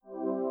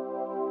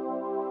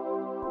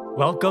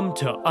Welcome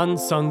to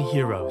Unsung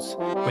Heroes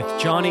with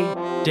Johnny,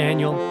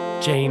 Daniel,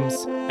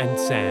 James, and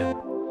Sam.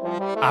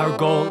 Our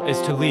goal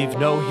is to leave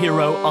no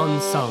hero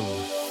unsung.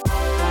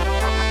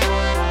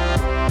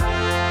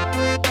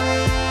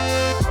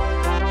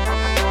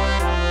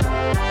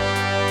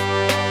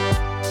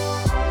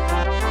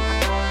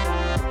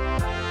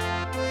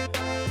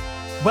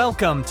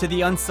 Welcome to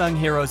the Unsung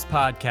Heroes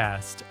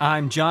podcast.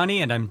 I'm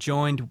Johnny, and I'm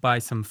joined by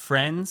some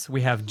friends.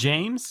 We have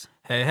James.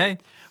 Hey, hey.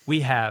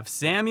 We have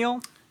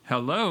Samuel.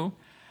 Hello.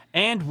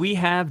 And we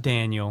have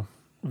Daniel.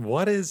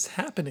 What is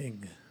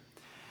happening?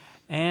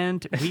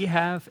 And we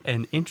have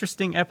an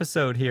interesting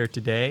episode here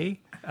today.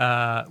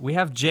 We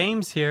have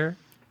James here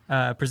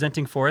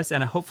presenting for us,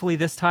 and hopefully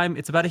this time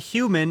it's about a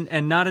human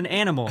and not an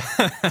animal.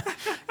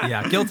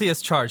 Yeah, guilty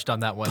as charged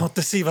on that one. Don't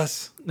deceive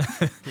us.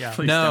 Yeah.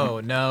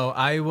 No.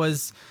 I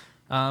was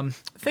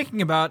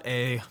thinking about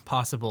a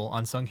possible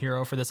unsung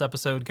hero for this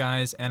episode,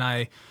 guys, and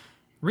I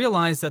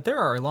realized that there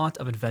are a lot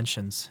of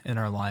inventions in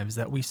our lives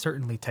that we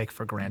certainly take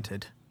for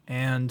granted.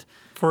 And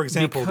For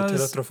example, the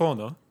because-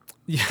 telefono.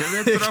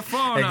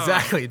 Telefono.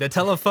 Exactly, the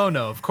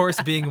telefono, of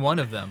course, being one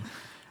of them.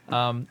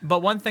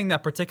 But one thing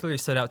that particularly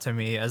stood out to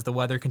me as the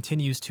weather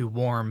continues to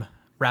warm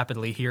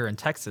rapidly here in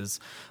Texas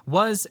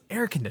was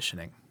air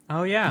conditioning.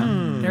 Oh,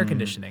 yeah. Air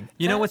conditioning.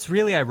 You know what's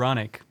really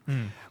ironic?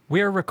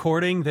 We're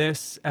recording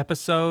this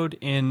episode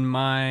in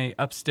my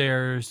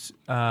upstairs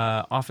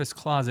office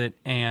closet,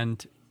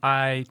 and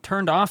I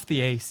turned off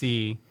the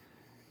AC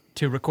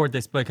to record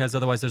this because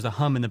otherwise there's a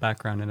hum in the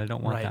background, and I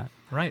don't want that.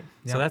 Right.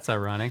 So that's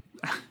ironic.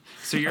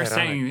 So you're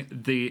saying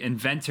the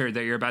inventor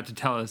that you're about to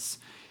tell us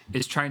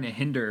is trying to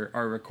hinder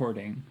our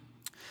recording?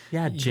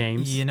 Yeah,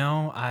 James. You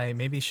know, I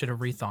maybe should have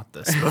rethought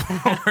this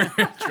before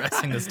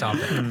addressing this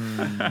topic.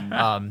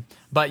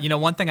 But, you know,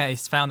 one thing I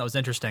found that was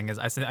interesting is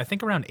I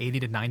think around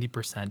 80 to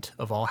 90%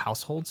 of all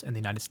households in the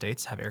United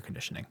States have air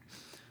conditioning.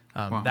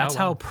 That's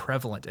how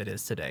prevalent it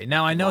is today.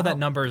 Now, I know that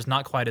number is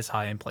not quite as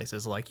high in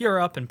places like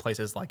Europe and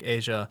places like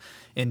Asia,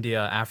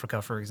 India,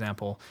 Africa, for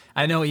example.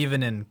 I know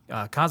even in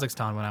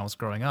Kazakhstan when I was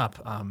growing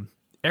up,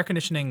 air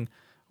conditioning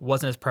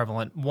wasn't as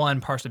prevalent,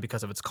 one, partially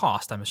because of its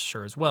cost, I'm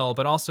sure as well,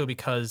 but also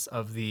because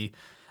of the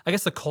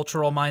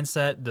cultural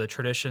mindset, the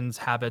traditions,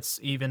 habits,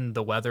 even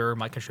the weather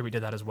might contribute to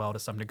that as well to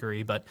some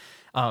degree. But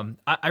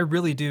I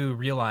really do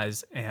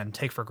realize and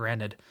take for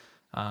granted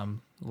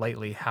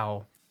lately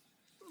how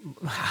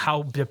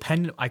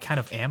dependent I kind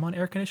of am on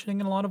air conditioning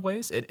in a lot of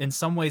ways. It in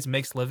some ways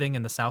makes living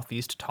in the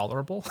Southeast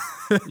tolerable.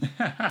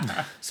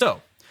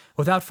 So,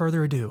 without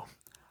further ado,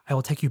 I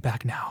will take you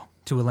back now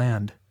to a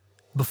land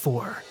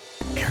before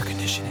air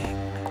conditioning.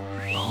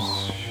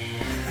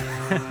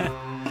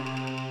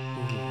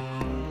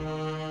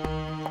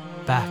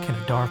 Back in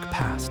a dark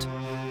past,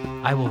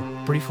 I will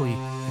briefly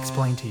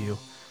explain to you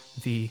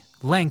the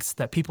lengths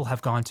that people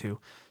have gone to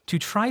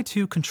try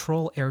to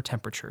control air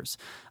temperatures.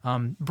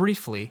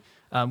 Briefly,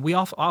 we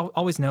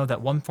always know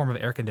that one form of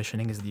air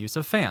conditioning is the use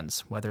of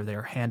fans, whether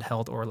they're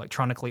handheld or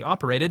electronically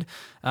operated.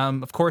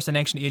 Of course, in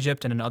ancient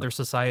Egypt and in other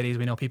societies,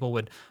 we know people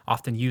would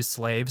often use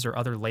slaves or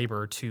other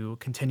labor to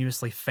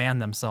continuously fan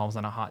themselves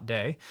on a hot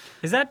day.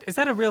 Is that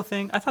a real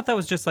thing? I thought that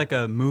was just like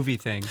a movie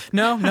thing.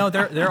 No,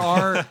 there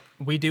are.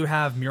 We do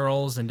have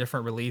murals and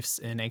different reliefs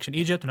in ancient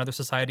Egypt and other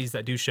societies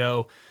that do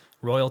show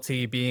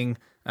royalty being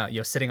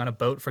sitting on a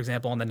boat, for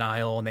example, on the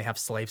Nile, and they have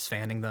slaves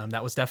fanning them.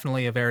 That was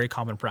definitely a very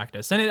common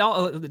practice.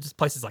 And just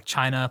places like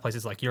China,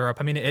 places like Europe.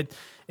 I mean,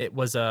 it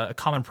was a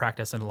common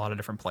practice in a lot of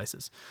different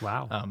places.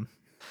 Wow.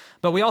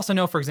 But we also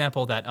know, for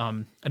example, that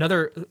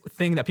another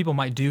thing that people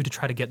might do to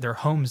try to get their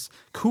homes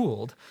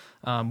cooled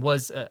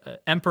was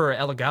Emperor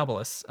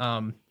Elagabalus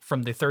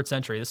from the 3rd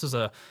century. This was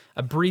a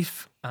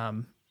brief,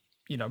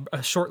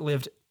 a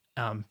short-lived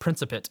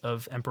principate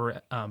of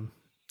Emperor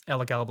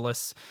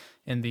Elagabalus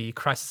in the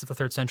crisis of the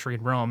 3rd century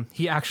in Rome.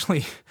 He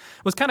actually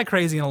was kind of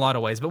crazy in a lot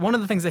of ways, but one of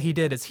the things that he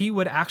did is he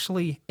would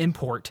actually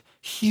import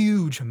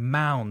huge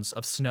mounds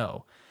of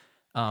snow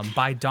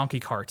by donkey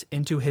cart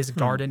into his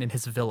garden in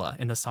his villa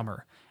in the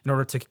summer in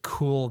order to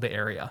cool the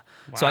area.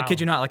 Wow. So I kid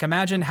you not, like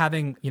imagine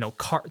having,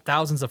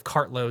 thousands of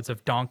cartloads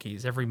of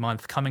donkeys every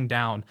month coming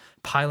down,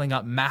 piling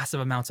up massive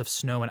amounts of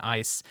snow and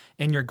ice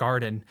in your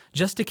garden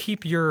just to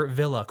keep your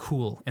villa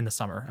cool in the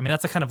summer. I mean,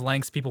 that's the kind of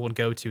lengths people would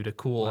go to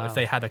cool if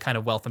they had the kind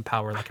of wealth and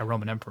power like a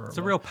Roman emperor. It's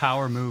a real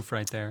power move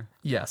right there.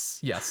 Yes.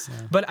 Yeah.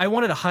 But I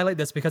wanted to highlight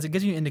this because it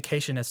gives you an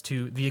indication as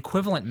to the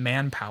equivalent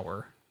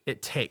manpower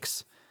it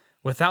takes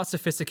without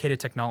sophisticated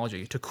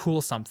technology to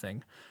cool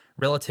something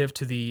relative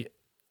to the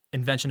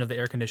invention of the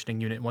air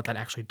conditioning unit and what that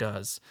actually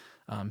does.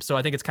 So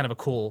I think it's kind of a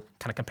cool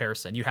kind of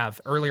comparison. You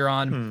have earlier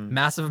on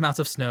massive amounts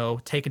of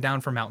snow taken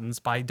down from mountains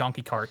by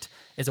donkey cart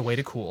is a way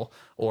to cool.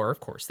 Or, of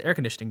course, the air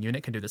conditioning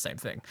unit can do the same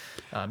thing,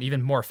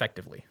 even more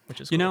effectively, which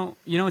is cool.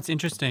 You know, it's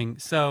interesting.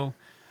 So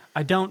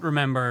I don't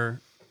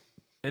remember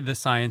the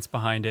science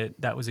behind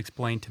it that was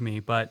explained to me,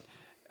 but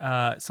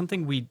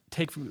something we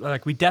take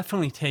we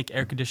definitely take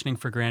air conditioning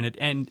for granted,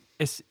 and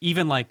it's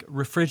even like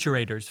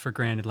refrigerators for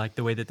granted, like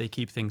the way that they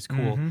keep things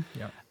cool.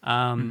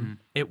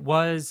 It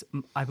was,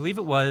 I believe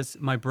it was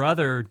my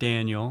brother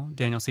Daniel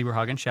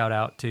Sieberhagen. Shout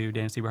out to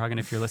Daniel Sieberhagen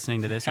if you're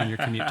listening to this on your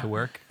commute to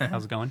work.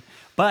 How's it going?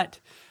 But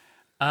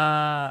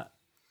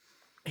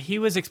he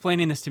was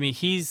explaining this to me.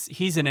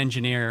 He's an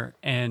engineer,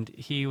 and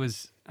he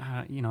was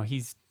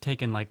he's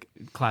taken like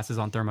classes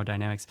on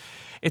thermodynamics.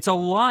 It's a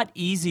lot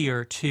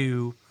easier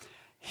to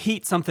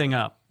heat something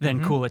up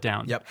than cool it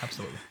down. Yep,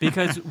 absolutely.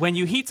 Because when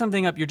you heat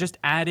something up, you're just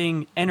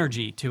adding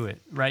energy to it,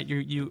 right?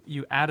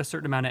 You add a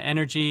certain amount of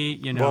energy,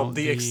 Well,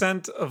 the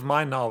extent of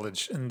my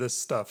knowledge in this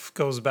stuff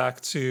goes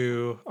back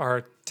to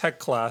our tech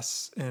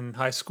class in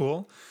high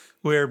school,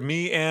 where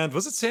me and,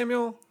 was it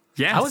Samuel?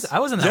 Yes. I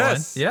was in that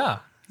Yes. one. Yeah.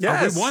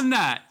 Yes. We won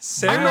that.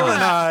 Samuel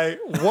and I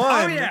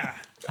won. Oh, yeah.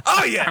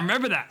 Oh, I yeah.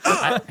 remember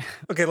that.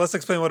 Okay, let's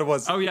explain what it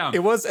was. Oh, yeah. It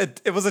was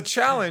a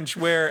challenge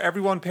where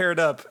everyone paired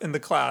up in the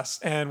class,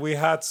 and we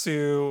had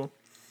to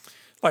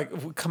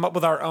come up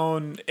with our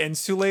own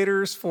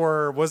insulators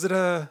for, was it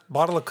a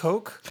bottle of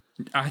Coke?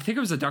 I think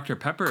it was a Dr.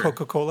 Pepper.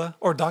 Coca-Cola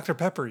or Dr.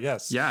 Pepper,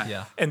 yes. Yeah.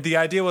 Yeah. And the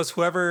idea was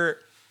whoever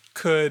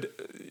could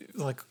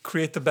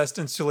create the best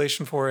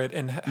insulation for it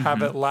and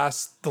have it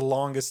last the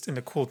longest in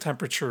a cool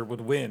temperature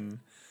would win.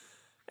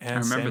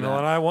 And remember Samuel that.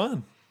 and I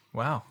won.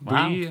 Wow.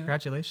 We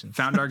Congratulations.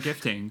 found our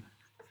gifting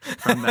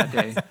from that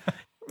day.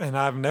 And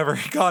I've never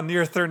gone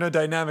near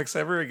thermodynamics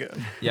ever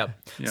again. Yep.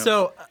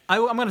 So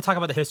I'm going to talk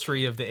about the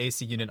history of the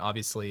AC unit,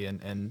 obviously,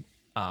 and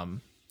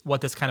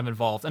what this kind of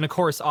involved. And of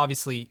course,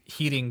 obviously,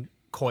 heating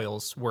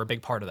coils were a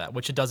big part of that,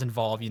 which it does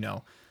involve,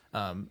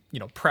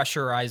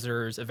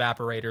 pressurizers,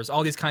 evaporators,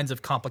 all these kinds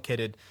of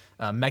complicated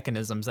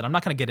mechanisms that I'm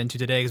not going to get into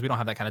today because we don't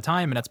have that kind of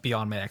time, and that's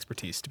beyond my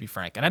expertise, to be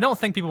frank. And I don't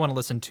think people want to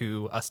listen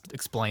to us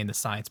explain the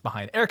science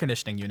behind air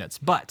conditioning units,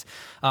 but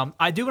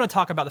I do want to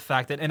talk about the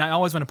fact that, and I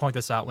always want to point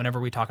this out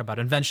whenever we talk about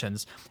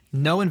inventions,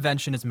 no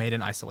invention is made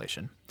in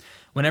isolation.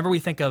 Whenever we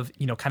think of,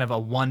 kind of a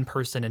one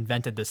person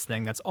invented this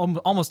thing, that's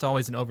almost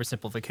always an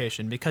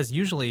oversimplification, because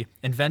usually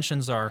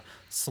inventions are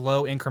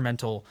slow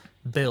incremental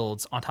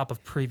builds on top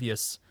of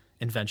previous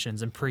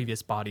inventions and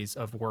previous bodies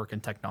of work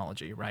and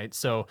technology, right?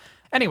 So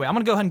anyway, I'm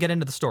going to go ahead and get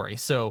into the story.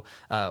 So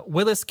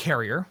Willis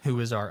Carrier, who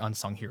is our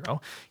unsung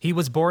hero, he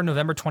was born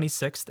November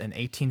 26th in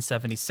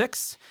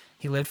 1876.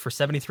 He lived for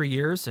 73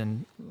 years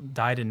and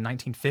died in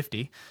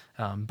 1950.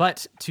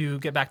 But to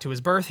get back to his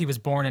birth, he was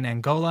born in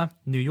Angola,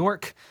 New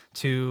York,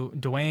 to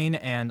Dwayne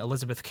and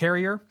Elizabeth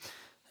Carrier.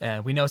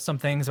 We know some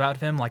things about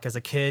him, like as a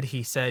kid,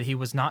 he said he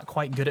was not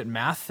quite good at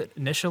math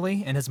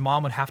initially, and his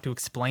mom would have to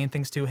explain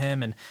things to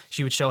him, and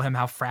she would show him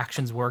how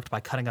fractions worked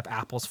by cutting up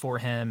apples for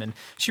him, and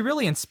she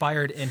really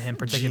inspired in him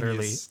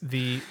particularly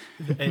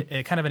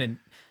a kind of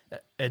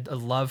a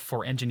love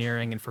for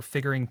engineering and for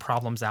figuring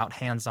problems out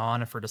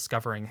hands-on and for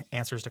discovering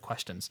answers to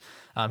questions.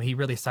 He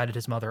really cited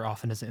his mother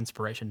often as an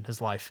inspiration in his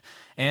life.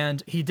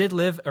 And he did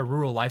live a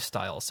rural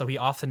lifestyle, so he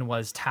often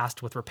was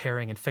tasked with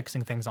repairing and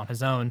fixing things on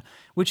his own,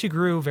 which he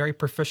grew very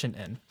proficient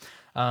in.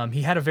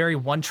 He had a very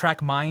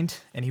one-track mind,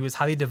 and he was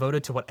highly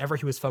devoted to whatever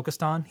he was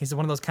focused on. He's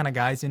one of those kind of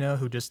guys,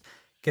 who just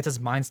gets his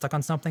mind stuck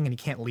on something and he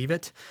can't leave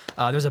it.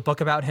 There's a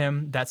book about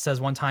him that says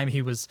one time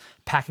he was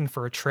packing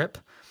for a trip,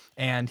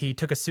 and he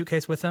took a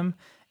suitcase with him.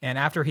 And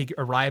after he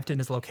arrived in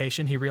his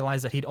location, he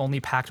realized that he'd only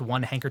packed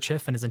one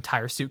handkerchief in his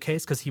entire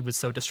suitcase because he was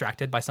so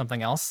distracted by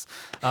something else.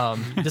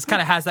 Just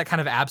kind of has that kind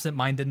of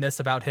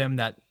absent-mindedness about him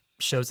that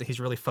shows that he's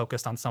really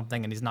focused on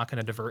something and he's not going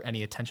to divert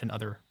any attention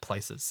other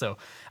places. So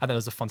I thought it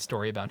was a fun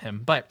story about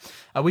him. But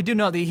we do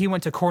know that he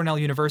went to Cornell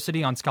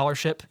University on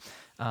scholarship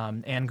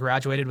and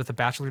graduated with a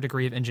bachelor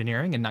degree of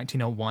engineering in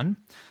 1901.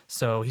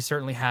 So he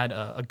certainly had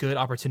a good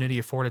opportunity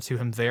afforded to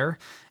him there.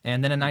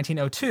 And then in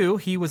 1902,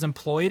 he was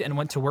employed and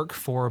went to work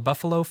for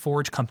Buffalo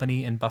Forge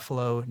Company in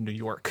Buffalo, New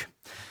York.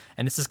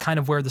 And this is kind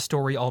of where the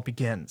story all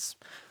begins.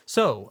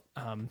 So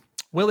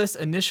Willis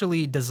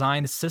initially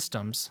designed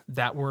systems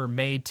that were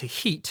made to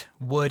heat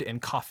wood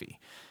and coffee.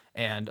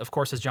 And of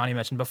course, as Johnny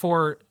mentioned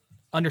before,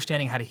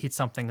 understanding how to heat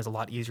something is a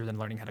lot easier than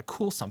learning how to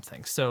cool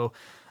something. So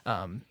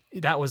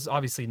that was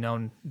obviously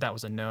known, that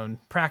was a known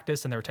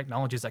practice, and there were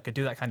technologies that could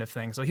do that kind of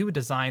thing. So he would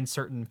design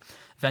certain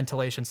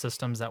ventilation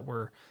systems that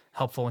were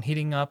helpful in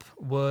heating up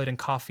wood and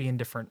coffee in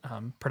different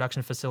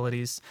production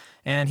facilities.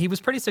 And he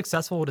was pretty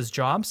successful at his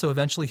job. So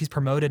eventually he's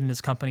promoted in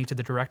his company to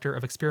the director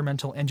of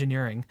experimental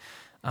engineering.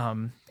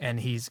 And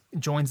he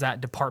joins that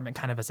department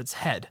kind of as its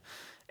head.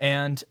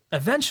 And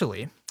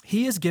eventually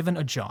he is given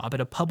a job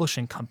at a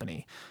publishing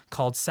company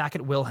called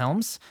Sackett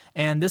Wilhelms.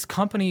 And this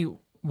company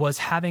was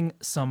having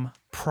some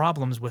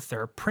problems with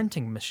their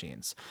printing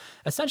machines.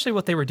 Essentially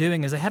what they were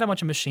doing is they had a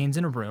bunch of machines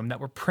in a room that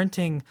were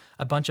printing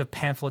a bunch of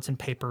pamphlets and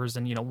papers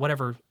and,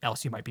 whatever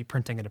else you might be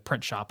printing in a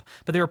print shop,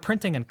 but they were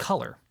printing in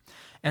color.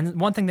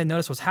 And one thing they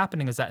noticed was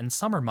happening is that in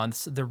summer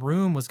months, the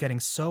room was getting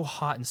so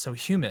hot and so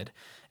humid.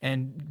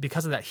 And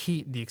because of that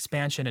heat, the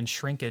expansion and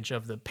shrinkage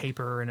of the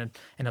paper and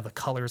of the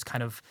colors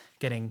kind of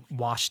getting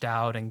washed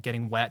out and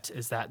getting wet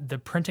is that the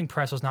printing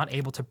press was not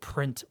able to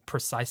print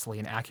precisely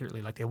and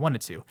accurately like they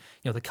wanted to.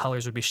 The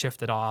colors would be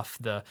shifted off,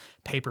 the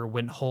paper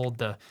wouldn't hold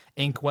the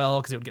ink well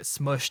because it would get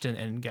smushed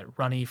and get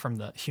runny from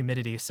the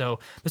humidity. So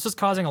this was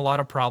causing a lot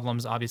of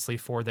problems, obviously,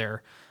 for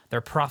their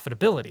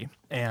profitability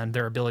and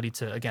their ability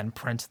to, again,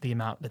 print the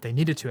amount that they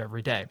needed to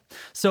every day.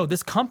 So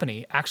this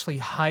company actually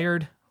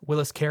hired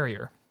Willis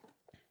Carrier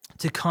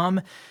to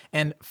come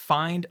and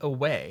find a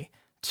way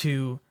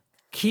to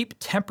keep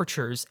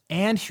temperatures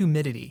and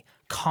humidity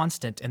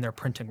constant in their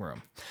printing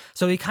room.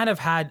 So he kind of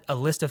had a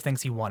list of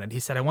things he wanted. He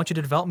said, I want you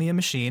to develop me a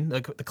machine,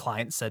 the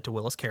client said to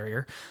Willis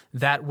Carrier,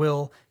 that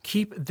will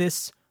keep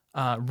this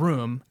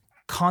room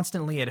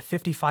constantly at a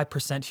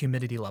 55%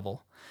 humidity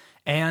level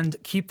and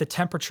keep the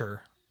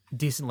temperature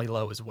decently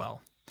low as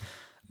well.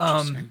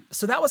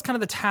 So that was kind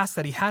of the task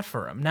that he had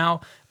for him.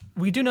 Now,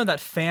 we do know that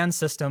fan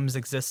systems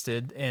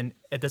existed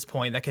at this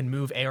point that can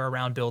move air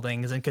around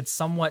buildings and could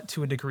somewhat,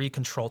 to a degree,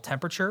 control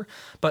temperature.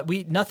 But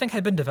nothing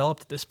had been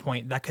developed at this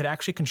point that could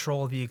actually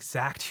control the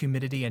exact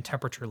humidity and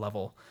temperature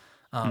level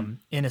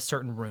in a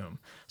certain room.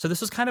 So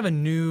this was kind of a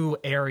new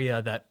area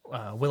that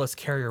Willis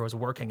Carrier was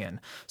working in.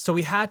 So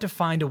we had to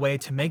find a way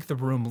to make the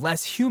room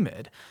less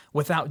humid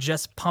without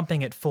just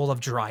pumping it full of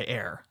dry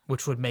air,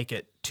 which would make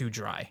it too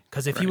dry.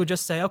 Because if you would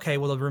just say, okay,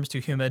 well, the room's too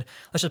humid,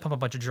 let's just pump a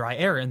bunch of dry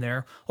air in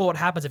there. Well, what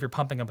happens if you're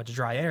pumping a bunch of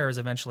dry air is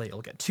eventually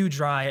it'll get too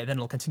dry, and then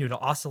it'll continue to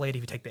oscillate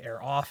if you take the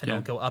air off, and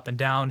it'll go up and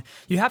down.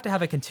 You have to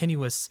have a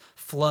continuous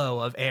flow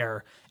of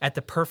air at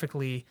the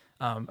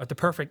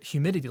perfect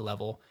humidity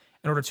level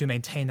in order to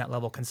maintain that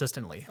level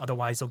consistently.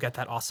 Otherwise, you'll get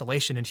that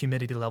oscillation in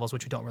humidity levels,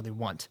 which you don't really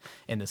want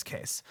in this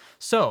case.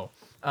 So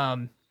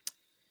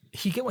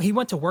he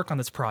went to work on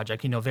this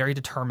project, very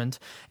determined.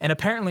 And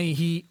apparently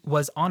he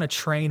was on a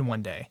train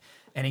one day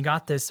and he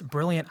got this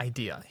brilliant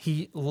idea.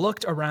 He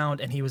looked around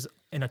and he was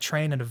in a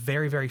train on a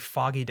very, very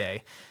foggy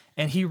day.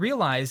 And he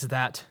realized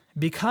that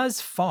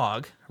because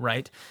fog,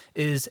 right,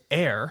 is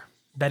air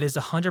that is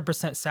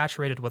 100%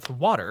 saturated with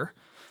water,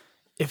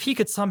 if he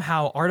could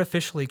somehow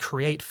artificially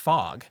create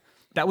fog,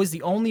 that was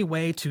the only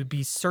way to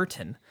be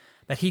certain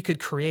that he could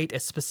create a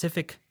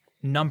specific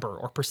number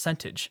or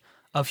percentage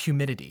of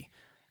humidity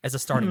as a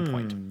starting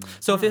point.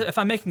 So if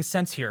I'm making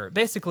sense here,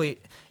 basically,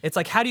 it's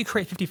like, how do you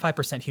create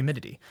 55%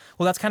 humidity?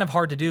 Well, that's kind of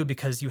hard to do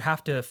because you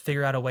have to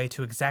figure out a way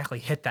to exactly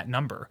hit that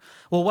number.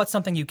 Well, what's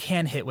something you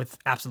can hit with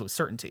absolute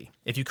certainty?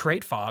 If you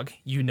create fog,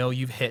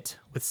 you've hit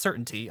with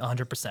certainty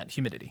 100%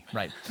 humidity,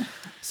 right?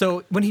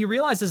 So when he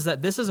realizes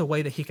that this is a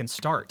way that he can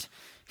start,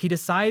 he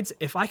decides,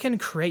 if I can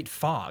create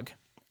fog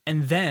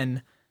and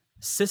then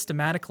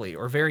systematically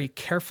or very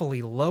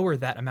carefully lower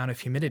that amount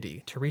of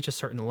humidity to reach a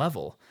certain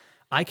level,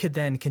 I could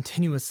then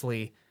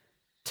continuously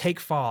take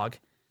fog,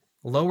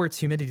 lower its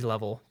humidity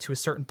level to a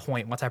certain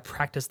point once I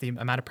practice the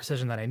amount of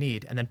precision that I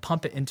need, and then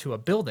pump it into a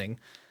building.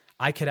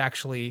 I could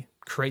actually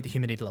create the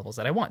humidity levels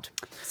that I want.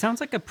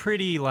 Sounds like a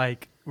pretty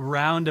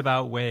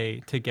roundabout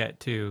way to get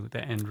to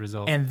the end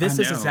result. And this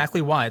is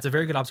exactly why. It's a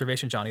very good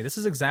observation, Johnny. This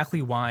is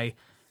exactly why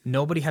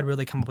nobody had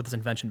really come up with this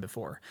invention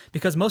before.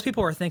 Because most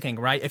people are thinking,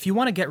 right, if you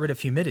want to get rid of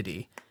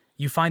humidity,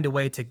 you find a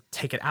way to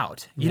take it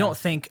out. You don't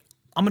think,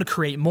 I'm going to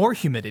create more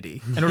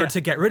humidity in order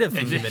to get rid of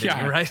the humidity,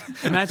 right?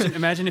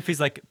 Imagine if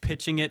he's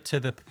pitching it to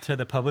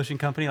the publishing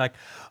company,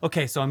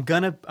 okay, so I'm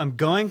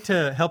going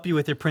to help you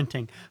with your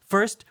printing.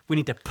 First, we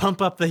need to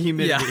pump up the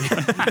humidity.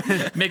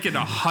 Yeah. Make it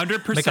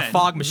 100%. Make a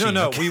fog machine.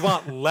 No, we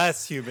want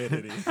less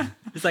humidity.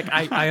 It's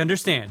I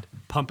understand.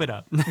 Pump it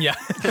up. Yeah.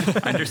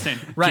 I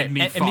understand. Right. Give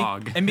me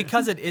fog. And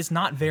because it is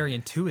not very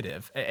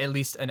intuitive, at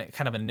least in a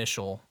kind of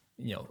initial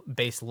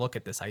base look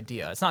at this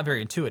idea, it's not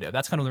very intuitive.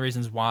 That's kind of the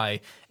reasons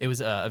why it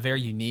was a very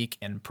unique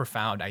and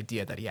profound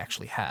idea that he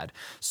actually had.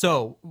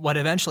 So what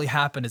eventually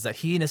happened is that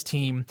he and his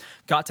team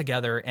got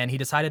together and he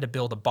decided to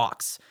build a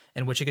box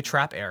in which he could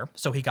trap air.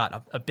 So he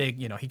got a big,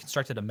 he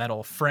constructed a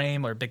metal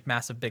frame or a big,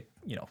 massive,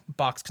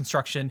 box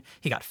construction.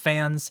 He got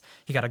fans,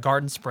 he got a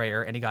garden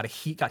sprayer, and he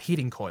got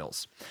heating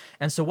coils.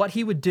 And so what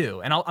he would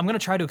do, and I'm going to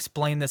try to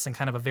explain this in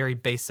kind of a very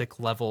basic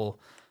level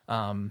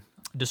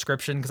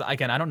description, because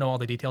again, I don't know all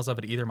the details of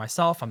it either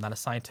myself. I'm not a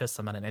scientist,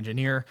 I'm not an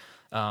engineer,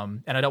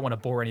 and I don't want to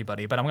bore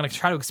anybody, but I'm going to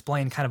try to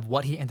explain kind of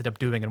what he ended up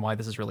doing and why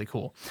this is really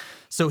cool.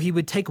 So he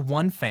would take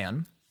one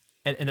fan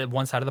at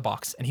one side of the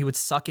box, and he would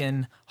suck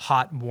in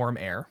hot, warm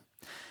air.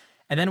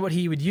 And then what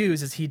he would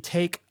use is he'd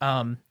take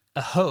a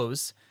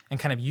hose and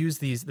kind of use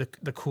the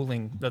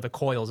cooling, the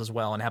coils as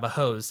well, and have a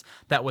hose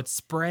that would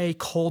spray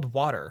cold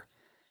water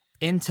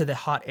into the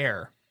hot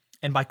air.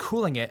 And by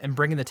cooling it and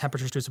bringing the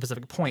temperatures to a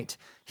specific point,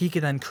 he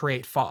could then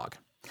create fog.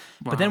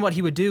 Wow. But then what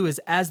he would do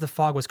is, as the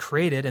fog was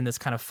created in this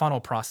kind of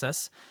funnel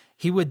process,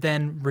 he would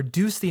then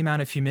reduce the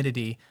amount of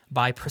humidity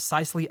by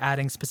precisely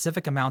adding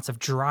specific amounts of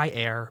dry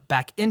air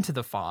back into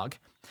the fog.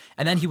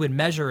 And then he would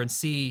measure and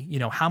see,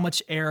 how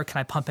much air can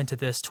I pump into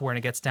this to where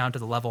it gets down to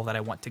the level that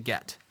I want to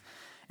get.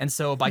 And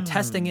so by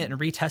testing it and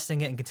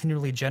retesting it and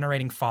continually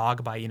generating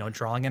fog by,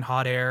 drawing in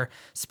hot air,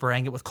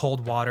 spraying it with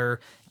cold water,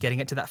 getting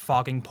it to that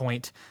fogging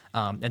point,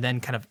 and then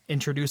kind of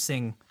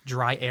introducing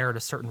dry air at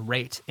a certain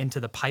rate into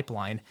the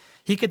pipeline,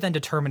 he could then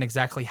determine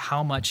exactly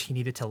how much he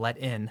needed to let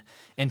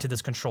into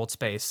this controlled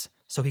space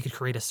so he could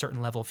create a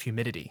certain level of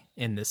humidity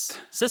in this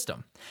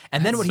system.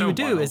 And then what he would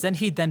do is then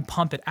he'd then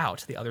pump it out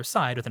to the other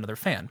side with another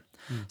fan.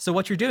 So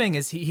what you're doing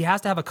is he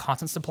has to have a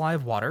constant supply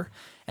of water,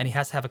 and he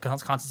has to have a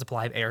constant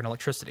supply of air and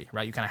electricity,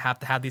 right? You kind of have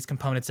to have these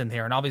components in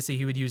there. And obviously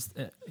he would use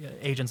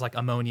agents like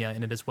ammonia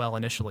in it as well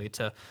initially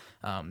to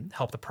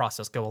help the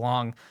process go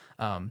along.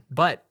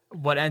 But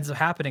what ends up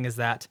happening is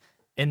that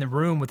in the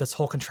room with this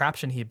whole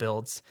contraption he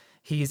builds,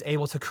 he's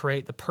able to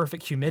create the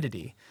perfect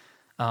humidity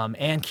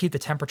and keep the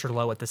temperature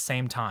low at the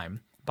same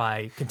time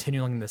by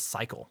continuing this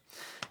cycle.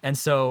 And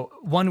so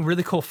one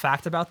really cool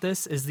fact about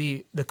this is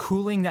the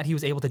cooling that he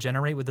was able to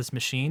generate with this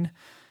machine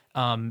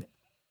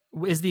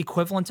is the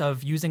equivalent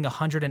of using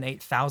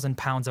 108,000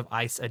 pounds of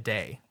ice a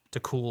day to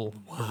cool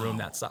a room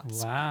that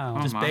size. Wow.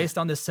 Just based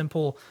on this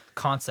simple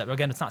concept.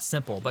 Again, it's not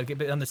simple, but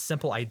on this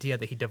simple idea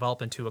that he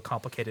developed into a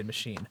complicated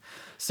machine.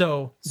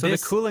 So the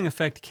cooling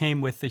effect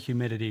came with the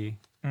humidity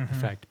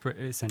effect,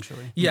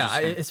 essentially. Yeah,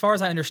 as far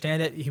as I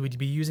understand it, he would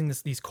be using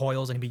these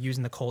coils, and he'd be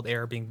using the cold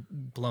air being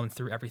blown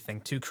through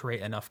everything to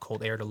create enough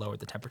cold air to lower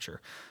the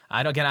temperature.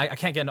 I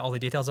can't get into all the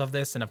details of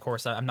this, and of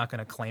course, I'm not going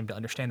to claim to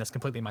understand this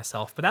completely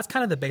myself, but that's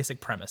kind of the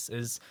basic premise,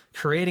 is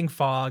creating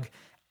fog,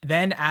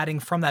 then adding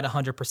from that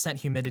 100%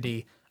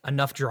 humidity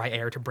enough dry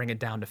air to bring it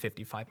down to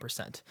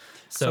 55%.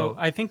 So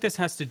I think this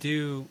has to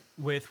do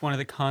with one of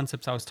the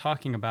concepts I was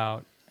talking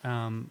about,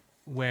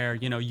 where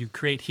you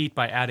create heat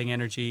by adding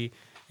energy,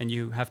 and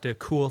you have to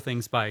cool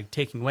things by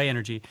taking away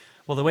energy.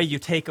 Well, the way you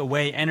take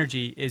away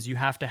energy is you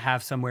have to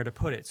have somewhere to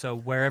put it. So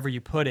wherever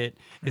you put it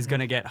is going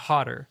to get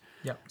hotter.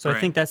 Yep. So I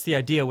think that's the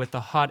idea with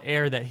the hot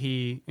air that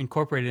he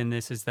incorporated in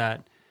this, is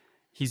that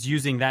he's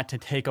using that to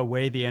take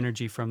away the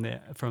energy from the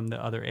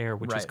other air,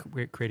 which is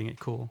creating it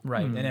cool.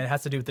 Right, and it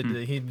has to do with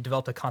he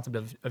developed a concept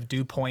of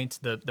dew point,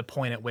 the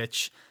point at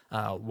which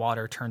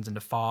water turns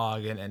into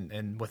fog,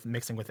 and with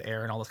mixing with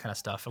air and all this kind of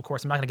stuff. Of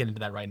course, I'm not going to get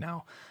into that right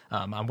now.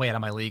 I'm way out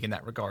of my league in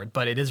that regard,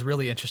 but it is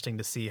really interesting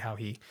to see how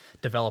he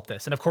developed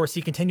this. And of course,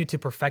 he continued to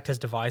perfect his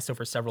device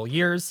over several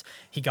years.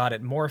 He got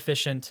it more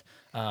efficient,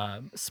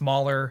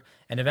 smaller,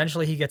 and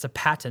eventually he gets a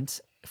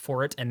patent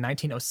for it in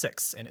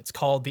 1906, and it's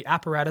called the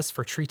apparatus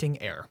for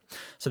treating air.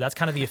 So that's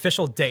kind of the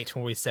official date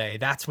when we say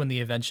that's when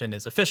the invention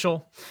is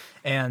official.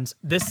 And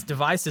this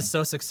device is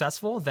so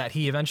successful that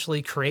he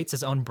eventually creates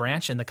his own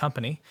branch in the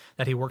company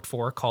that he worked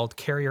for called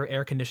Carrier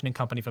Air Conditioning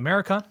Company of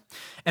America.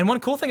 And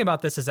one cool thing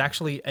about this is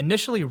actually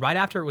initially right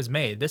after it was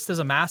made, this is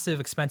a massive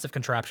expensive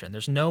contraption.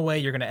 There's no way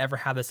you're going to ever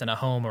have this in a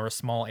home or a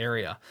small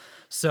area.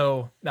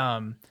 So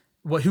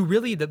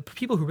the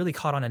people who really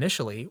caught on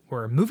initially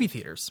were movie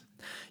theaters.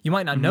 You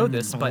might not know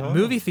this, but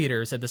movie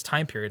theaters at this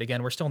time period,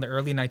 again, we're still in the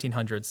early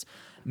 1900s,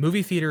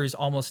 movie theaters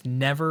almost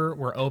never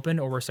were open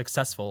or were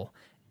successful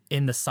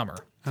in the summer.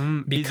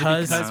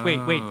 Because wait,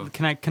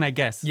 can I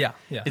guess? Yeah.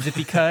 Is it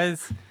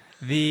because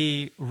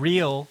the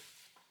reel,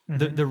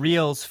 the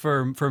reels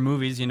for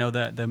movies,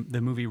 the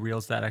movie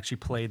reels that actually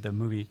played the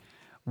movie,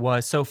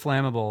 was so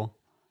flammable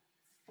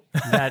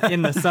that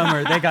in the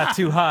summer they got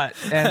too hot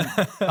and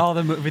all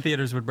the movie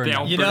theaters would burn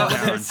down?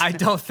 I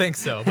don't think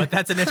so, but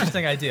that's an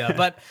interesting idea.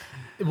 But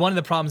one of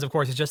the problems, of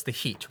course, is just the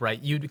heat, right?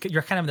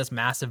 You're kind of in this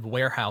massive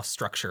warehouse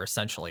structure,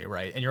 essentially,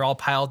 right? And you're all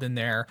piled in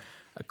there,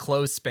 a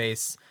closed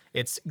space.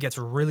 It gets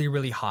really,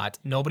 really hot.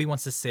 Nobody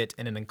wants to sit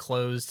in an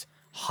enclosed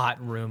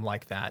hot room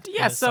like that.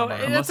 Yeah, so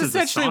that's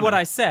essentially what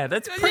I said.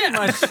 That's pretty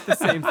much the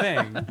same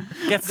thing.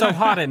 Gets so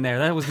hot in there.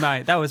 That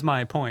was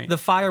my point. The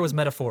fire was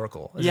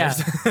metaphorical. Yeah,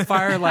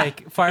 fire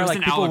like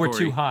people were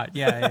too hot.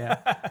 Yeah.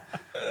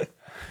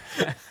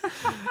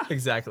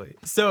 Exactly.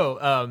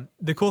 So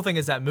the cool thing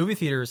is that movie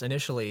theaters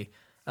initially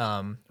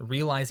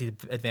realize the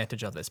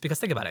advantage of this, because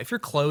think about it, if you're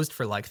closed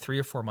for like 3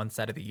 or 4 months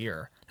out of the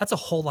year, that's a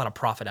whole lot of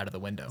profit out of the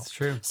window. It's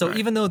true. So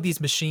even though these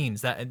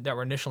machines that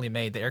were initially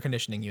made, the air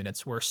conditioning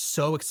units, were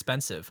so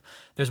expensive,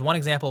 there's one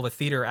example of a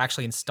theater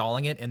actually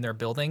installing it in their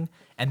building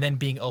and then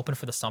being open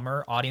for the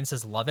summer.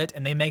 Audiences love it,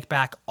 and they make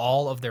back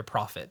all of their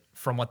profit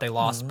from what they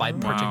lost by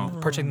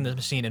purchasing the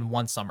machine in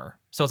one summer.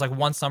 So it's like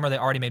one summer they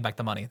already made back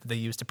the money that they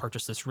used to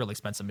purchase this really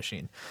expensive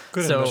machine.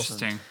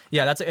 Interesting.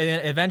 Yeah, that's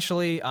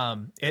eventually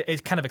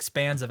it kind of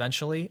expands.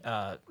 Eventually,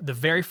 the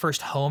very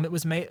first home it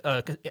was made,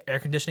 air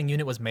conditioning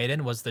unit was made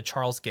in, was the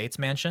Charles Gates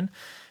mansion,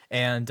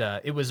 and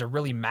it was a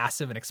really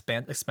massive and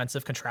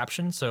expensive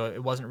contraption. So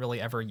it wasn't really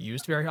ever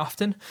used very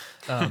often.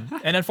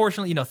 And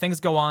unfortunately, things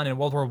go on. In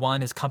World War I,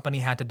 his company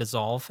had to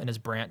dissolve, and his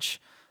branch.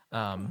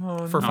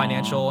 For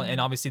financial,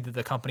 and obviously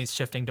the company's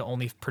shifting to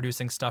only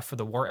producing stuff for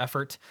the war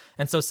effort.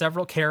 And so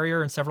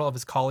Carrier and several of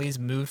his colleagues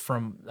moved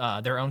from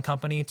their own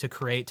company to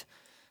create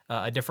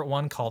a different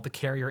one called the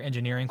Carrier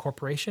Engineering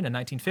Corporation in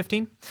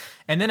 1915.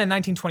 And then in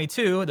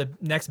 1922, the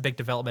next big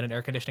development in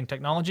air conditioning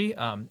technology,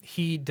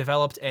 he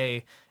developed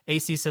a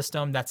AC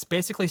system that's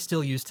basically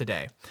still used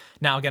today.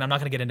 Now, again, I'm not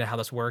going to get into how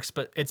this works,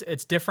 but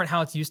it's different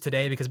how it's used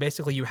today because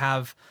basically you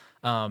have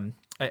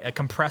a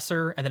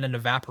compressor and then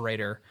an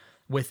evaporator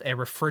with a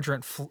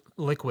refrigerant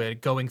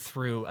liquid going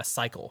through a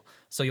cycle.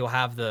 So you'll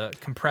have the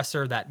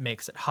compressor that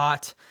makes it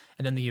hot,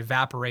 and then the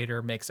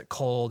evaporator makes it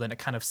cold, and it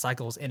kind of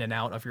cycles in and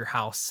out of your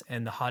house,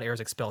 and the hot air is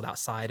expelled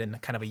outside in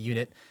kind of a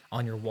unit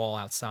on your wall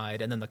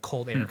outside, and then the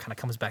cold air kind of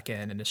comes back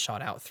in and is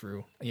shot out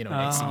through, an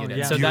AC unit.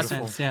 Yeah, so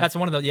beautiful. that's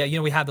one of the,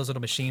 we have those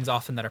little machines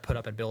often that are put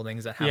up in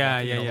buildings that have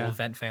a little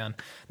vent fan.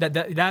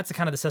 That's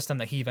kind of the system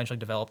that he eventually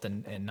developed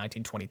in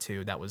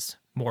 1922 that was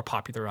more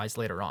popularized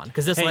later on,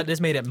 because this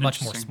made it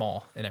much more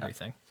small and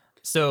everything.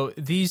 So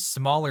these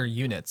smaller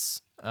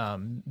units,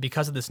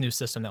 because of this new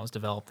system that was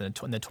developed in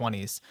the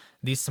 20s,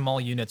 these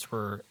small units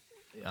were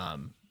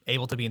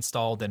able to be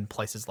installed in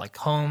places like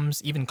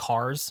homes. Even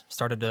cars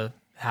started to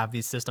have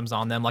these systems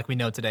on them. Like we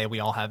know today,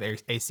 we all have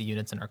AC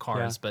units in our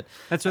cars. But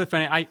that's really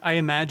funny. I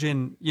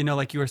imagine,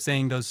 like you were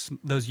saying,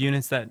 those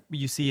units that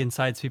you see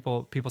inside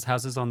people's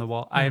houses on the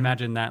wall. I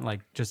imagine that like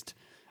just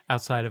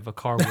outside of a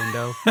car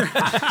window.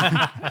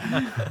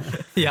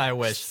 Yeah, I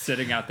wish.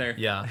 Sitting out there.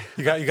 Yeah.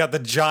 You got the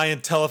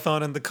giant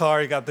telephone in the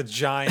car. You got the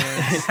giant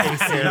AC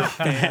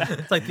fan.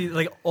 It's like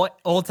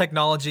old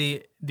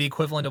technology, the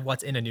equivalent of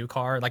what's in a new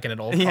car, like in an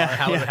old car,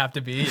 how it would have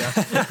to be.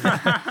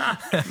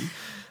 Yeah.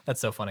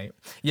 That's so funny.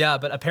 Yeah,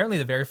 but apparently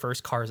the very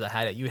first cars that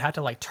had it, you had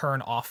to like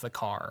turn off the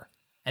car,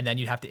 and then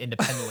you'd have to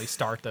independently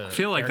start the. I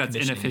feel like air that's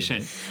conditioning inefficient.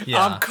 unit.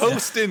 Yeah. I'm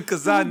coasting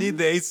because I need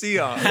the AC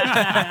on.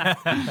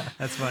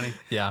 That's funny.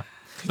 Yeah.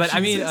 But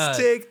I mean, Just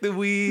take the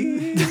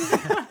wheel.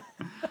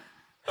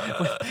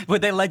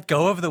 Would they let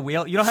go of the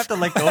wheel? You don't have to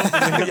let go of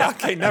the wheel. Yeah,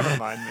 okay, never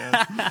mind,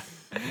 man.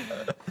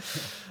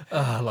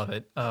 I love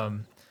it.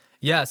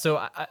 Yeah,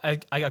 so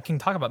I can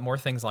talk about more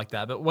things like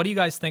that, but what do you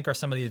guys think are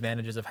some of the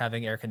advantages of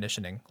having air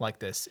conditioning like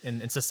this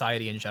in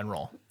society in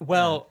general?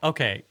 Well,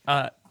 okay.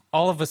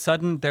 All of a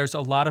sudden, there's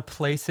a lot of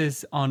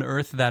places on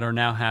Earth that are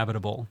now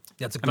habitable.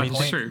 That's a good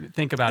point. Sure.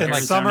 Think about it. And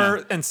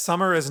Like,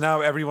 summer is now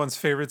everyone's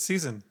favorite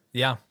season.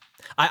 Yeah.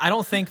 I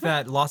don't think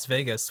that Las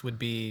Vegas would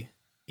be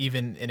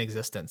even in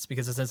existence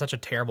because it's in such a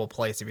terrible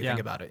place if you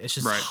think about it. It's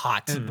just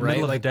hot, in the right?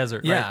 middle of the Like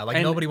desert. Yeah, right? like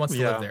And- nobody wants to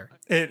live there.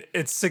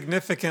 It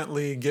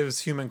significantly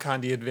gives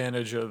humankind the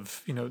advantage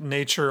of,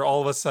 nature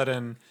all of a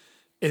sudden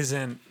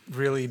isn't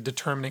really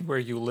determining where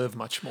you live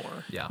much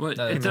more. Yeah. Well,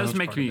 it does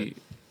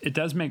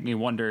make me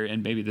wonder,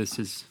 and maybe this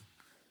is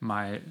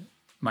my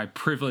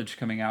privilege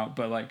coming out,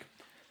 but like,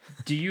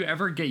 do you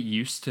ever get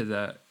used to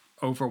the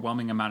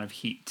overwhelming amount of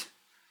heat?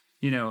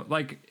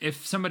 Like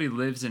if somebody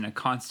lives in a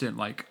constant,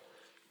 like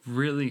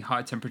really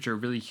hot temperature,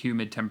 really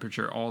humid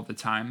temperature all the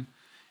time,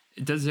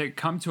 does it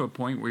come to a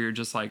point where you're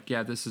just like,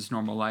 yeah, this is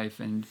normal life,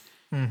 and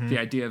the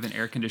idea of an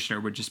air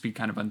conditioner would just be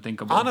kind of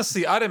unthinkable?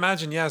 Honestly, I'd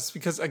imagine yes,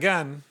 because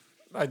again,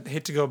 I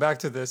hate to go back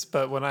to this,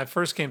 but when I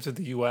first came to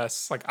the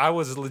US, like I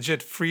was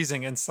legit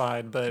freezing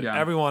inside, but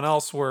everyone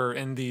else were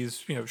in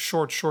these,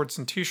 short shorts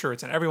and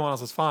t-shirts, and everyone else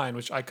was fine,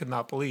 which I could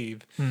not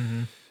believe.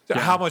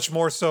 How much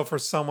more so for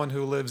someone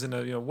who lives in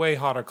a way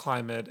hotter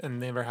climate and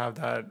never have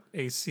that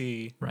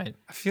AC? Right.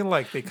 I feel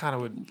like they kind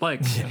of would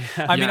Like,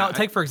 I mean, I'll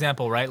take for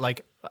example, right?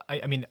 Like,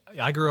 I mean,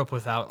 I grew up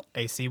without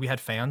AC. We had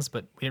fans,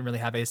 but we didn't really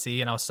have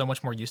AC, and I was so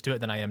much more used to it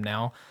than I am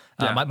now.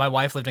 My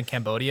wife lived in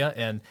Cambodia,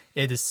 and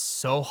it is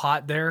so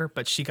hot there,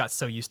 but she got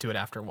so used to it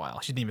after a while.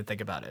 She didn't even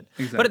think about it.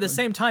 Exactly. But at the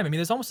same time, I mean,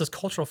 there's almost this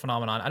cultural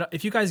phenomenon.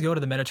 If you guys go to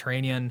the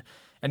Mediterranean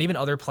and even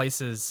other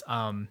places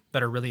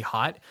that are really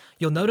hot,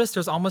 you'll notice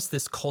there's almost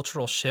this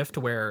cultural shift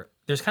where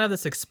there's kind of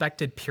this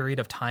expected period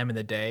of time in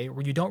the day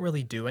where you don't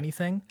really do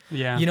anything.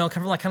 Yeah. Kind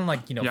of like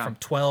from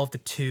 12 to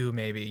 2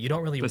 maybe. You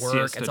don't really The work.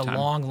 siesta It's a time.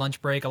 long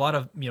lunch break. A lot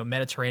of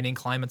Mediterranean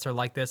climates are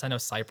like this. I know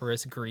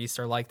Cyprus, Greece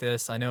are like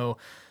this. I know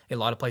a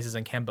lot of places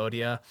in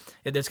Cambodia.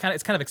 It's kind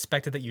of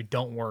expected that you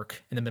don't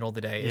work in the middle of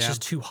the day. It's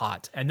just too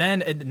hot. And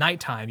then at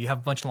nighttime, you have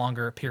a much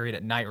longer period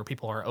at night where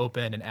people are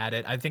open and at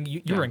it. I think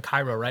you were in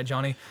Cairo, right,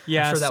 Johnny?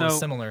 Yeah, I'm sure that so was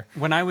similar.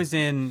 When I was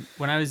in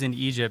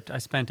Egypt, I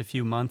spent a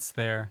few months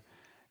there.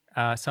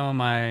 Some of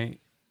my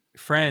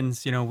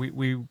friends,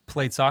 we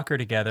played soccer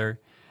together.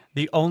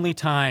 The only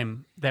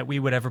time that we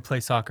would ever play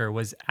soccer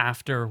was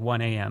after 1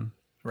 a.m.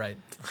 Right.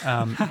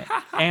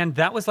 And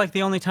that was like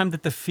the only time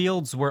that the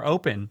fields were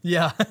open.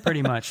 Yeah.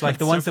 Pretty much, like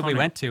the ones that we funny.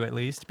 went to, at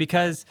least,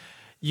 because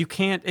you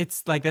can't.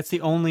 It's like that's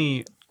the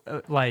only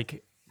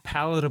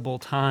palatable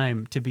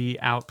time to be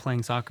out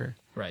playing soccer.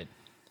 Right.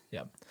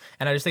 Yeah.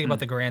 And I just think about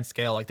the grand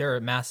scale. Like there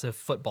are massive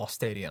football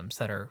stadiums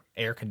that are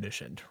air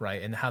conditioned,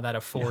 right? And how that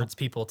affords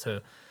people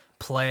to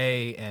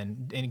play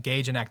and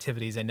engage in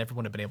activities they never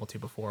would have been able to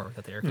before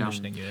that the air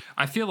conditioning unit.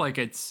 I feel like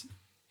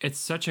it's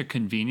such a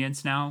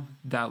convenience now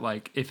that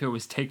like if it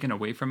was taken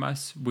away from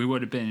us, we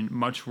would have been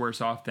much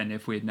worse off than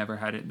if we had never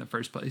had it in the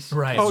first place.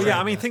 Right. Oh right, yeah,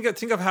 I mean think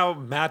of how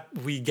mad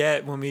we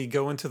get when we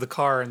go into the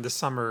car in the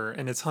summer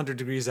and it's 100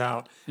 degrees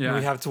out and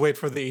we have to wait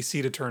for the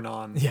AC to turn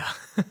on. Yeah.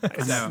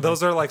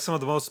 Those are like some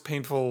of the most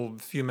painful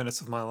few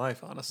minutes of my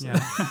life, honestly. Yeah.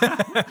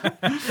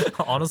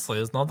 Honestly,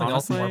 there's nothing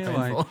else more Honestly,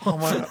 painful. like- Oh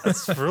my,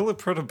 it's really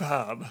pretty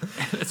bad.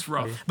 It's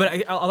rough. But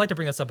I'd like to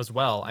bring this up as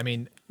well. I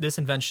mean, this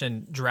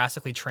invention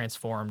drastically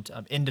transformed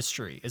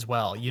industry as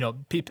well. You know,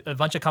 a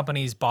bunch of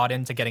companies bought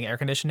into getting air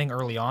conditioning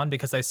early on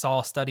because they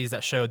saw studies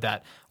that showed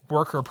that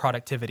worker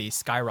productivity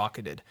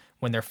skyrocketed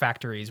when their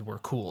factories were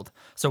cooled.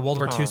 So World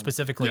War II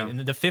specifically, in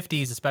the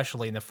 50s,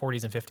 especially in the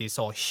 40s and 50s,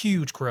 saw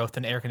huge growth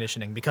in air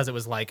conditioning because it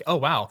was like, oh,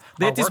 wow.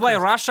 That is why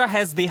Russia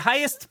has the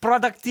highest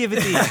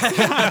productivity.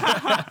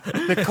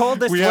 The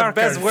coldest We have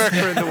workers. best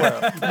worker in the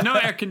world. No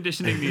air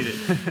conditioning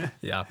needed.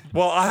 Yeah.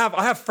 Well, I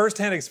have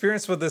firsthand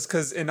experience with this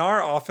because in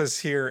our office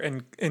here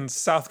in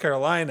South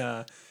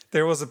Carolina,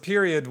 there was a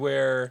period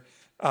where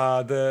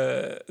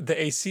the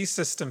AC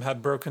system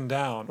had broken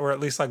down, or at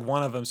least like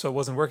one of them, so it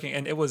wasn't working,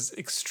 and it was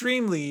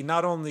extremely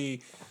not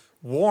only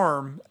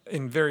warm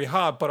and very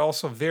hot, but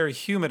also very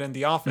humid in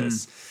the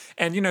office.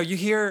 And you know, you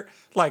hear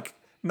like.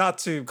 Not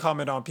to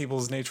comment on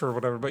people's nature or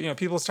whatever, but you know,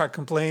 people start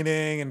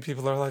complaining and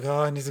people are like,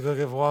 "Oh, I need to go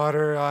get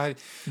water. I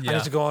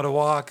need to go on a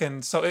walk,"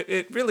 and so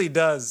it really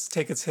does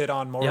take its hit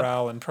on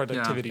morale and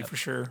productivity for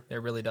sure.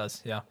 It really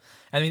does, yeah.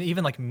 I mean,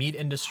 even like meat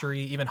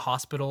industry, even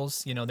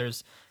hospitals, you know,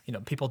 there's, you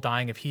know, people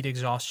dying of heat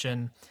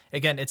exhaustion.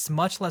 Again, it's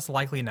much less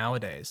likely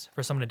nowadays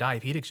for someone to die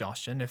of heat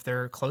exhaustion if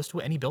they're close to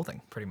any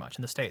building, pretty much,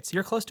 in the States.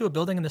 You're close to a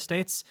building in the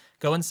States,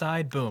 go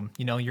inside, boom,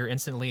 you know, you're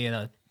instantly in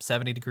a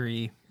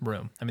 70-degree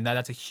room. I mean,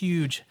 that's a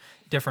huge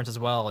difference as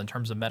well in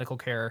terms of medical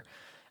care.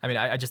 I mean,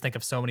 I just think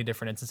of so many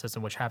different instances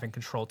in which having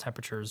controlled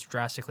temperatures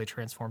drastically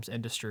transforms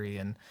industry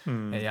and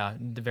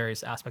the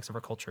various aspects of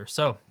our culture.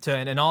 So,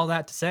 and all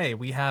that to say,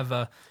 we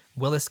have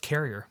Willis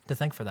Carrier to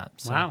thank for that.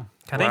 So, Wow.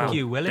 kinda Thank cool.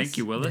 you, Willis. Thank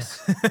you, Willis.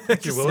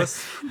 Thank you,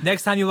 Willis.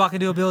 Next time you walk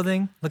into a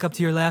building, look up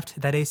to your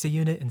left, that AC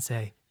unit, and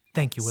say,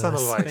 "Thank you,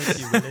 Willis." Semmelweis. Thank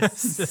you,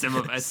 Willis.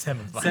 Semmelweis.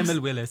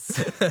 Semmel Willis.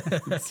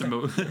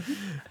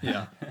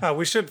 Yeah.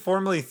 We should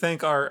formally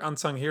thank our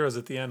unsung heroes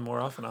at the end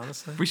more often,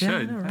 honestly. We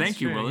should. Thank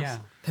you, Sure, Willis. yeah.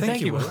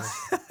 Thank you, Willis.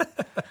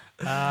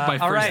 By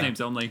first right. names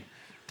only.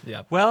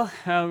 Yeah. Well,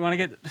 you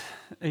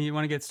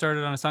want to get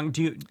started on a song?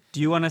 Do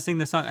you want to sing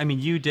the song? I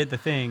mean, you did the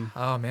thing.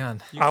 Oh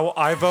man.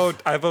 I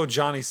vote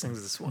Johnny sings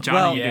this one. Johnny,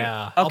 Well, you do.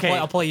 Yeah. Okay.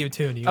 I'll play you a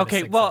tune. You gotta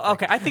Okay, sing well,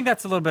 something. okay. I think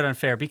that's a little bit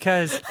unfair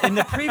because in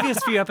the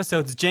previous few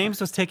episodes,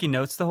 James was taking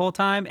notes the whole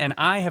time, and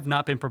I have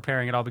not been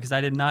preparing at all because I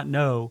did not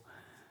know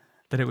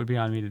that it would be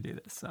on me to do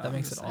this. So That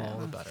makes it all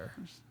the better.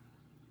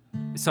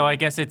 So I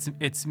guess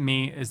it's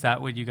me. Is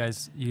that what you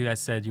guys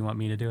said you want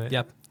me to do it?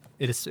 Yep.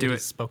 It is Do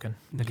it. spoken.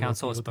 The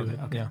council has You will do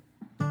spoken. it. Okay. Yeah.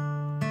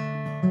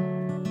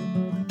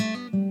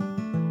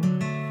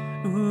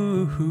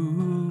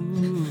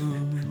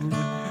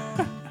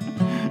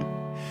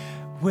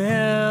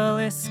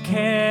 Willis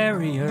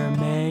Carrier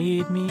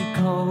made me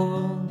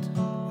cold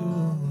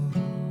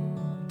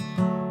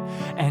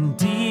and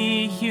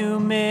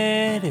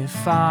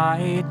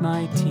dehumidified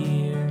my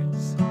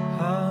tears.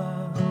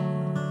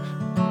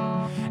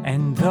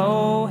 And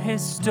though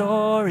his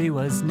story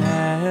was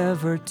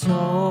never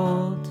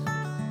told,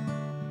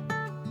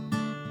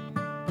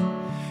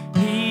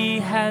 he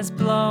has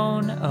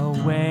blown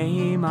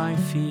away my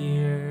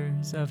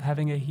fears of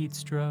having a heat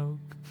stroke.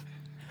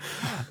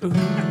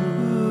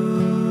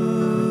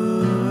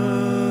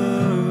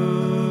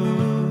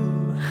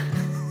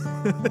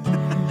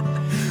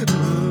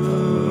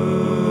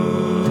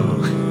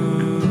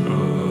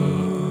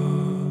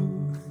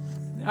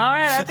 All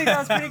right, I think that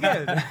was pretty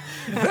good.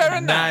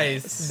 Very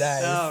Nice.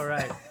 All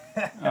right.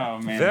 Oh,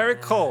 man. Very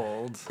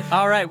cold.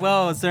 All right.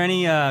 Well, is there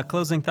any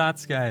closing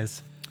thoughts,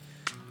 guys?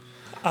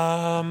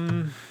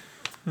 I'm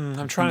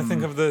trying to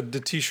think of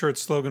the t-shirt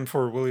slogan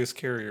for Willis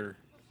Carrier.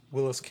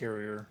 Willis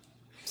Carrier.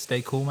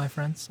 Stay cool, my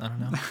friends. I don't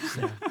know.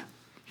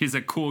 He's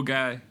a cool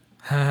guy.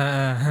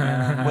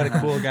 What a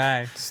cool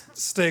guy.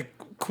 Stay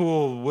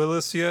cool,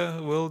 Willis. Yeah,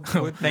 Thanks.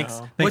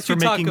 no. Thanks What for you making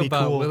talking me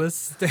about, cool.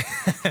 Willis?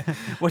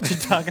 What you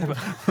talking about?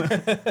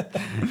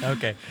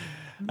 Okay.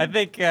 I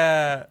think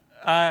I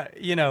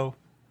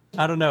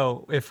don't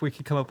know if we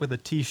could come up with a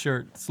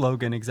t-shirt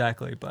slogan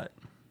exactly, but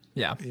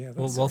Yeah. Yeah,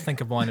 we'll that's-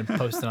 think of one and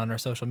post it on our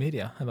social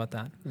media. How about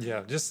that?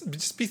 Yeah,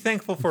 just be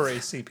thankful for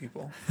AC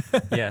people.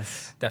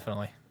 yes.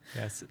 Definitely.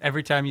 Yes.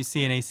 Every time you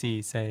see an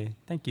AC, say,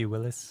 "Thank you,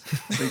 Willis."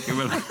 Thank you,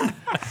 Willis.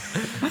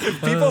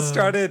 If people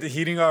started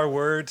heeding our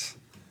word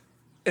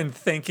and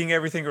thanking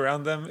everything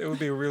around them, it would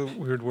be a real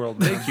weird world.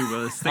 Thank you,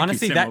 Willis. Thank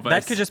Honestly, you, that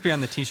Semmelweis. could just be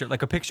on the t-shirt,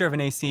 like a picture of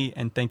an AC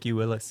and "Thank you,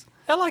 Willis."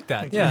 I like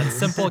that. Yeah, it's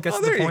simple. Gets Oh,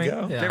 to the there you point.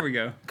 go. Yeah. There we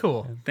go.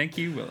 Cool. Thank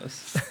you,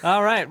 Willis.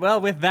 All right. Well,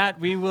 with that,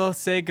 we will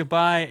say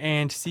goodbye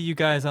and see you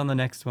guys on the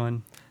next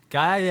one.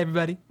 Guy,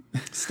 everybody.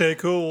 Stay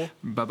cool.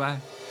 Bye-bye.